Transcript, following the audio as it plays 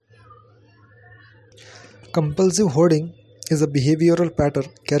Compulsive hoarding is a behavioral pattern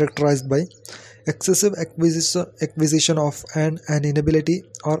characterized by excessive acquisition of an inability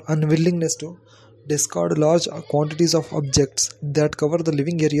or unwillingness to discard large quantities of objects that cover the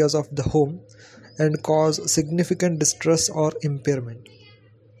living areas of the home and cause significant distress or impairment.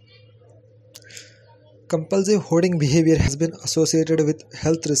 Compulsive hoarding behavior has been associated with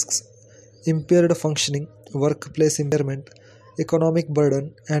health risks, impaired functioning, workplace impairment, economic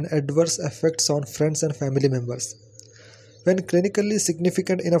burden, and adverse effects on friends and family members. When clinically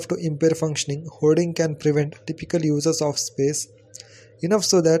significant enough to impair functioning, hoarding can prevent typical uses of space enough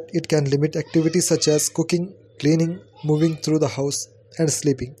so that it can limit activities such as cooking, cleaning, moving through the house, and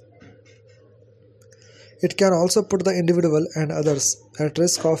sleeping. It can also put the individual and others at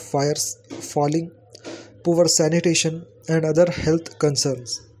risk of fires, falling, poor sanitation, and other health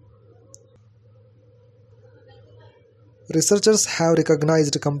concerns. Researchers have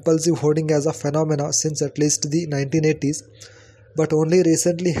recognized compulsive hoarding as a phenomenon since at least the 1980s, but only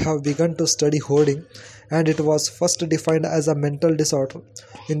recently have begun to study hoarding, and it was first defined as a mental disorder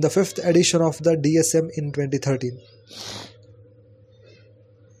in the fifth edition of the DSM in 2013.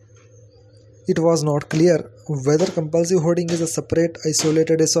 It was not clear whether compulsive hoarding is a separate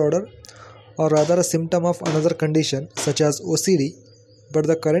isolated disorder or rather a symptom of another condition such as OCD, but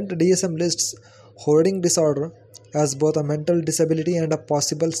the current DSM lists hoarding disorder as both a mental disability and a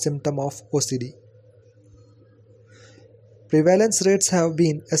possible symptom of OCD. Prevalence rates have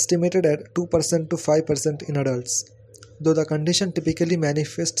been estimated at 2% to 5% in adults, though the condition typically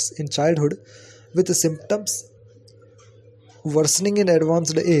manifests in childhood with the symptoms worsening in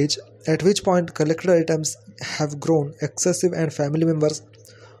advanced age, at which point collected items have grown excessive and family members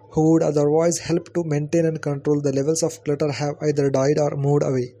who would otherwise help to maintain and control the levels of clutter have either died or moved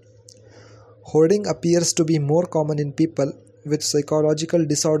away. Hoarding appears to be more common in people with psychological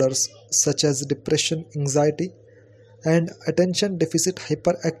disorders such as depression, anxiety, and attention deficit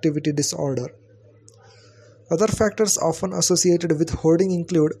hyperactivity disorder. Other factors often associated with hoarding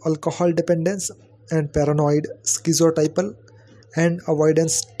include alcohol dependence and paranoid, schizotypal, and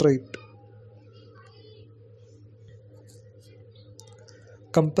avoidance trait.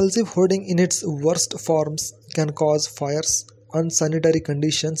 Compulsive hoarding in its worst forms can cause fires, unsanitary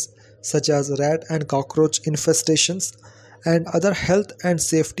conditions such as rat and cockroach infestations, and other health and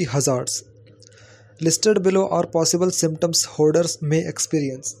safety hazards. Listed below are possible symptoms hoarders may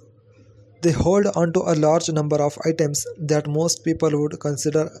experience. They hold onto a large number of items that most people would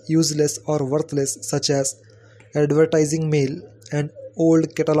consider useless or worthless, such as advertising mail and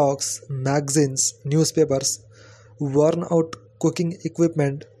old catalogs, magazines, newspapers, worn out cooking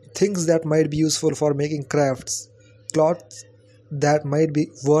equipment, things that might be useful for making crafts, clothes that might be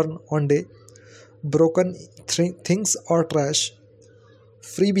worn one day, broken things or trash,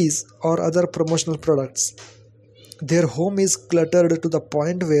 freebies or other promotional products. Their home is cluttered to the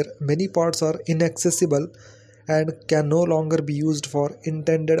point where many parts are inaccessible and can no longer be used for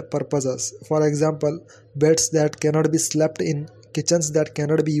intended purposes. For example, beds that cannot be slept in, kitchens that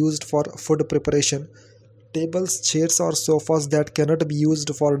cannot be used for food preparation, tables, chairs, or sofas that cannot be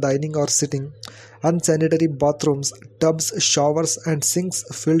used for dining or sitting, unsanitary bathrooms, tubs, showers, and sinks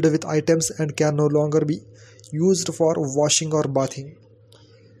filled with items and can no longer be used for washing or bathing.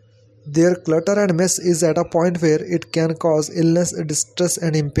 Their clutter and mess is at a point where it can cause illness, distress,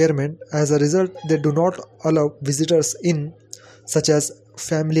 and impairment. As a result, they do not allow visitors in, such as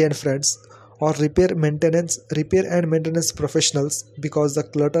family and friends, or repair and maintenance professionals because the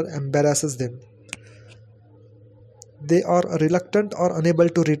clutter embarrasses them. They are reluctant or unable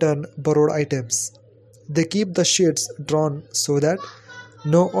to return borrowed items. They keep the shades drawn so that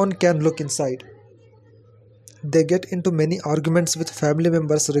no one can look inside. They get into many arguments with family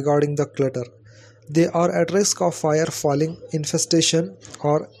members regarding the clutter. They are at risk of fire, falling, infestation,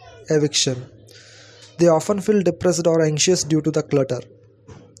 or eviction. They often feel depressed or anxious due to the clutter.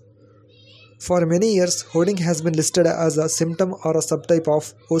 For many years, hoarding has been listed as a symptom or a subtype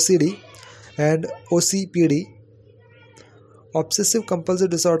of OCD and OCPD. Obsessive compulsive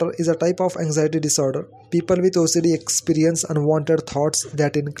disorder is a type of anxiety disorder. People with OCD experience unwanted thoughts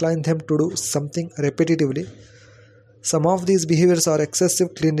that incline them to do something repetitively. Some of these behaviors are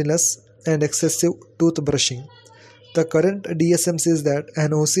excessive cleanliness and excessive toothbrushing. The current DSM says that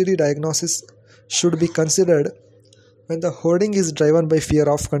an OCD diagnosis should be considered when the hoarding is driven by fear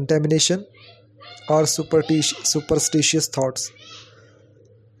of contamination or superstitious thoughts,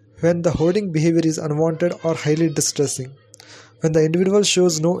 when the hoarding behavior is unwanted or highly distressing, when the individual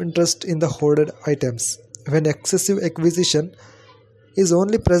shows no interest in the hoarded items, when excessive acquisition is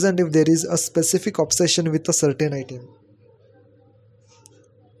only present if there is a specific obsession with a certain item.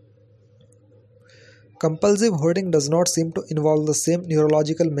 Compulsive hoarding does not seem to involve the same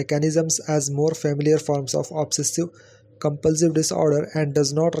neurological mechanisms as more familiar forms of obsessive compulsive disorder and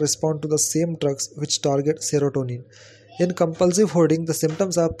does not respond to the same drugs which target serotonin. In compulsive hoarding, the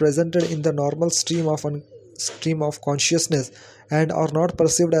symptoms are presented in the normal stream of consciousness and are not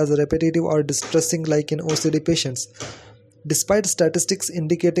perceived as repetitive or distressing like in OCD patients. Despite statistics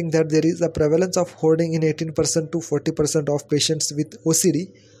indicating that there is a prevalence of hoarding in 18% to 40% of patients with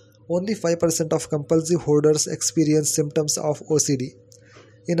OCD, only 5% of compulsive hoarders experience symptoms of OCD.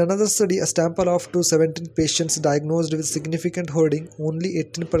 In another study, a sample of 217 patients diagnosed with significant hoarding, only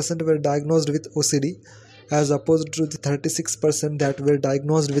 18% were diagnosed with OCD, as opposed to the 36% that were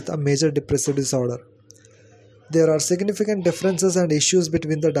diagnosed with a major depressive disorder. There are significant differences and issues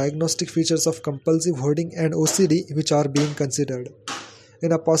between the diagnostic features of compulsive hoarding and OCD which are being considered.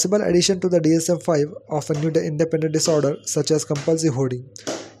 In a possible addition to the DSM-5 of a new independent disorder such as compulsive hoarding,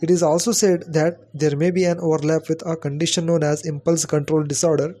 it is also said that there may be an overlap with a condition known as impulse control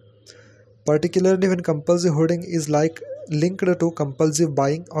disorder, particularly when compulsive hoarding is linked to compulsive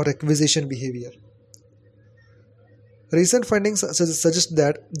buying or acquisition behavior. Recent findings suggest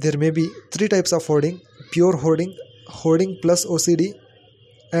that there may be three types of hoarding: pure hoarding, hoarding plus OCD,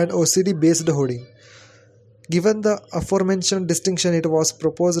 and OCD based hoarding. Given the aforementioned distinction, it was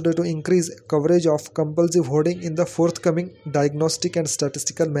proposed to increase coverage of compulsive hoarding in the forthcoming Diagnostic and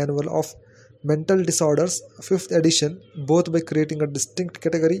Statistical Manual of Mental Disorders, 5th edition, both by creating a distinct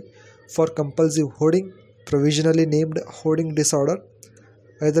category for compulsive hoarding, provisionally named hoarding disorder,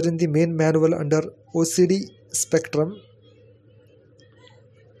 either in the main manual under OCD spectrum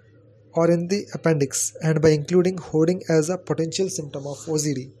or in the appendix, and by including hoarding as a potential symptom of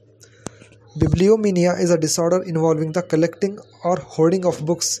OCD. Bibliomania is a disorder involving the collecting or hoarding of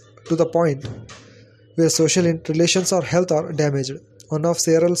books to the point where social relations or health are damaged. One of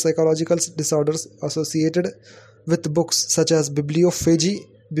several psychological disorders associated with books such as bibliophagy,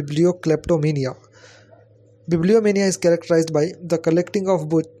 bibliokleptomania. Bibliomania is characterized by the collecting of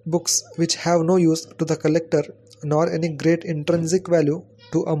books which have no use to the collector nor any great intrinsic value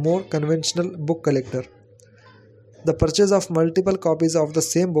to a more conventional book collector. The purchase of multiple copies of the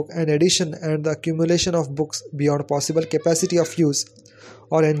same book, an edition, and the accumulation of books beyond possible capacity of use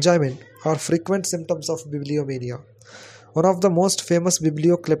or enjoyment are frequent symptoms of bibliomania. One of the most famous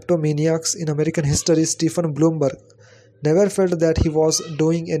bibliokleptomaniacs in American history, Stephen Bloomberg, never felt that he was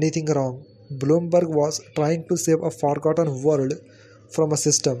doing anything wrong. Bloomberg was trying to save a forgotten world from a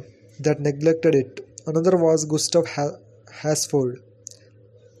system that neglected it. Another was Gustav Hasfold.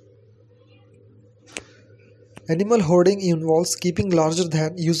 Animal hoarding involves keeping larger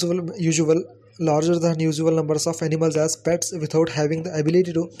than usual numbers of animals as pets without having the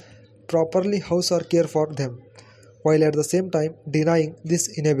ability to properly house or care for them, while at the same time denying this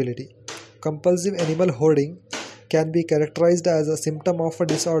inability. Compulsive animal hoarding can be characterized as a symptom of a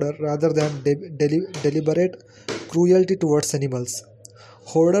disorder rather than deliberate cruelty towards animals.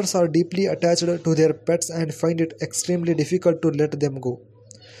 Hoarders are deeply attached to their pets and find it extremely difficult to let them go.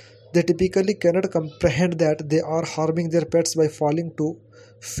 They typically cannot comprehend that they are harming their pets by failing to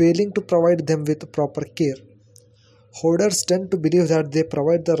provide them with proper care. Hoarders tend to believe that they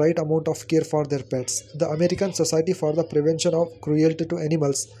provide the right amount of care for their pets. The American Society for the Prevention of Cruelty to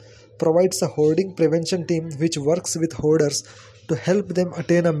Animals provides a hoarding prevention team which works with hoarders to help them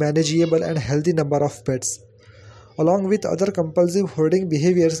attain a manageable and healthy number of pets. Along with other compulsive hoarding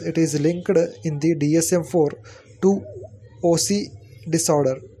behaviors, it is linked in the DSM-4 to OCD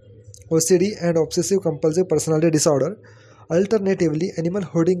and obsessive compulsive personality disorder. Alternatively, animal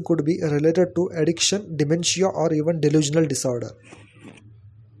hoarding could be related to addiction, dementia, or even delusional disorder.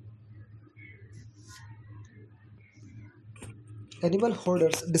 Animal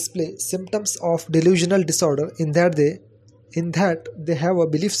hoarders display symptoms of delusional disorder in that they have a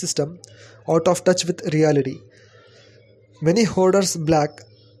belief system out of touch with reality. Many hoarders lack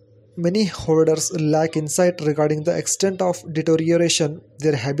insight regarding the extent of deterioration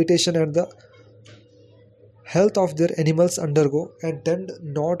their habitation and the health of their animals undergo and tend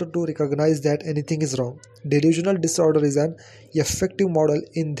not to recognize that anything is wrong. Delusional disorder is an effective model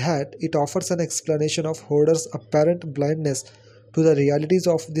in that it offers an explanation of hoarders' apparent blindness to the realities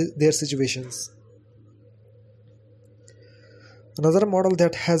of their situations. Another model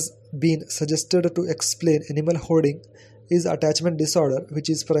that has been suggested to explain animal hoarding is attachment disorder, which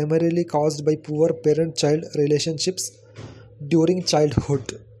is primarily caused by poor parent-child relationships during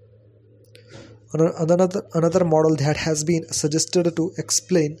childhood. Another model that has been suggested to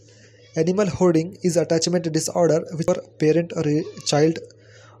explain animal hoarding is attachment disorder, which are parent-child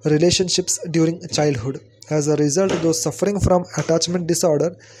relationships during childhood. As a result, those suffering from attachment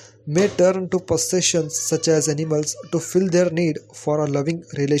disorder may turn to possessions such as animals to fill their need for a loving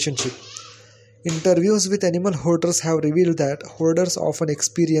relationship. Interviews with animal hoarders have revealed that hoarders often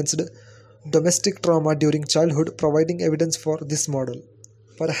experienced domestic trauma during childhood, providing evidence for this model.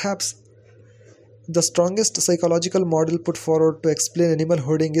 Perhaps the strongest psychological model put forward to explain animal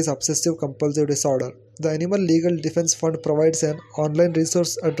hoarding is obsessive compulsive disorder. The Animal Legal Defense Fund provides an online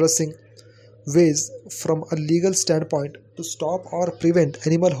resource addressing ways from a legal standpoint to stop or prevent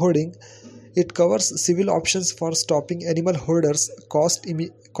animal hoarding. It covers civil options for stopping animal hoarders,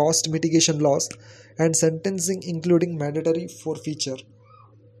 cost mitigation laws, and sentencing, including mandatory forfeiture.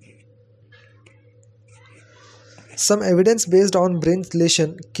 Some evidence based on brain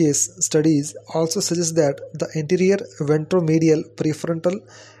lesion case studies also suggests that the anterior ventromedial, prefrontal,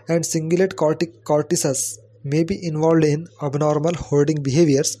 and cingulate cortices may be involved in abnormal hoarding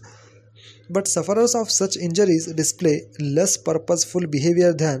behaviors, but sufferers of such injuries display less purposeful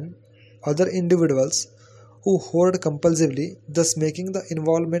behavior than other individuals who hoard compulsively, thus making the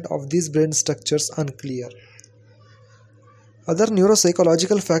involvement of these brain structures unclear. Other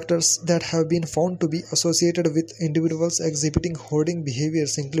neuropsychological factors that have been found to be associated with individuals exhibiting hoarding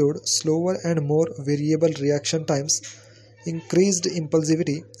behaviors include slower and more variable reaction times, increased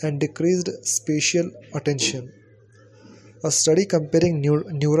impulsivity, and decreased spatial attention. A study comparing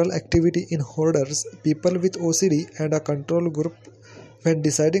neural activity in hoarders, people with OCD, and a control group when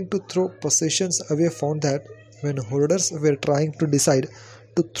deciding to throw possessions away found that when hoarders were trying to decide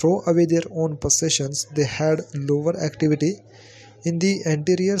to throw away their own possessions, they had lower activity in the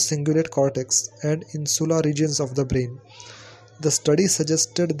anterior cingulate cortex and insula regions of the brain. The study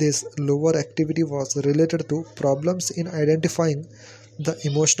suggested this lower activity was related to problems in identifying the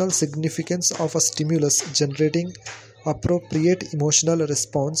emotional significance of a stimulus, generating appropriate emotional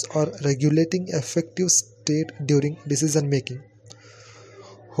response, or regulating affective state during decision making.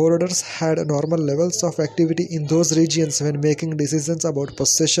 Hoarders had normal levels of activity in those regions when making decisions about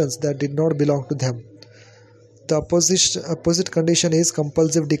possessions that did not belong to them. The opposite condition is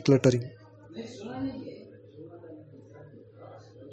compulsive decluttering.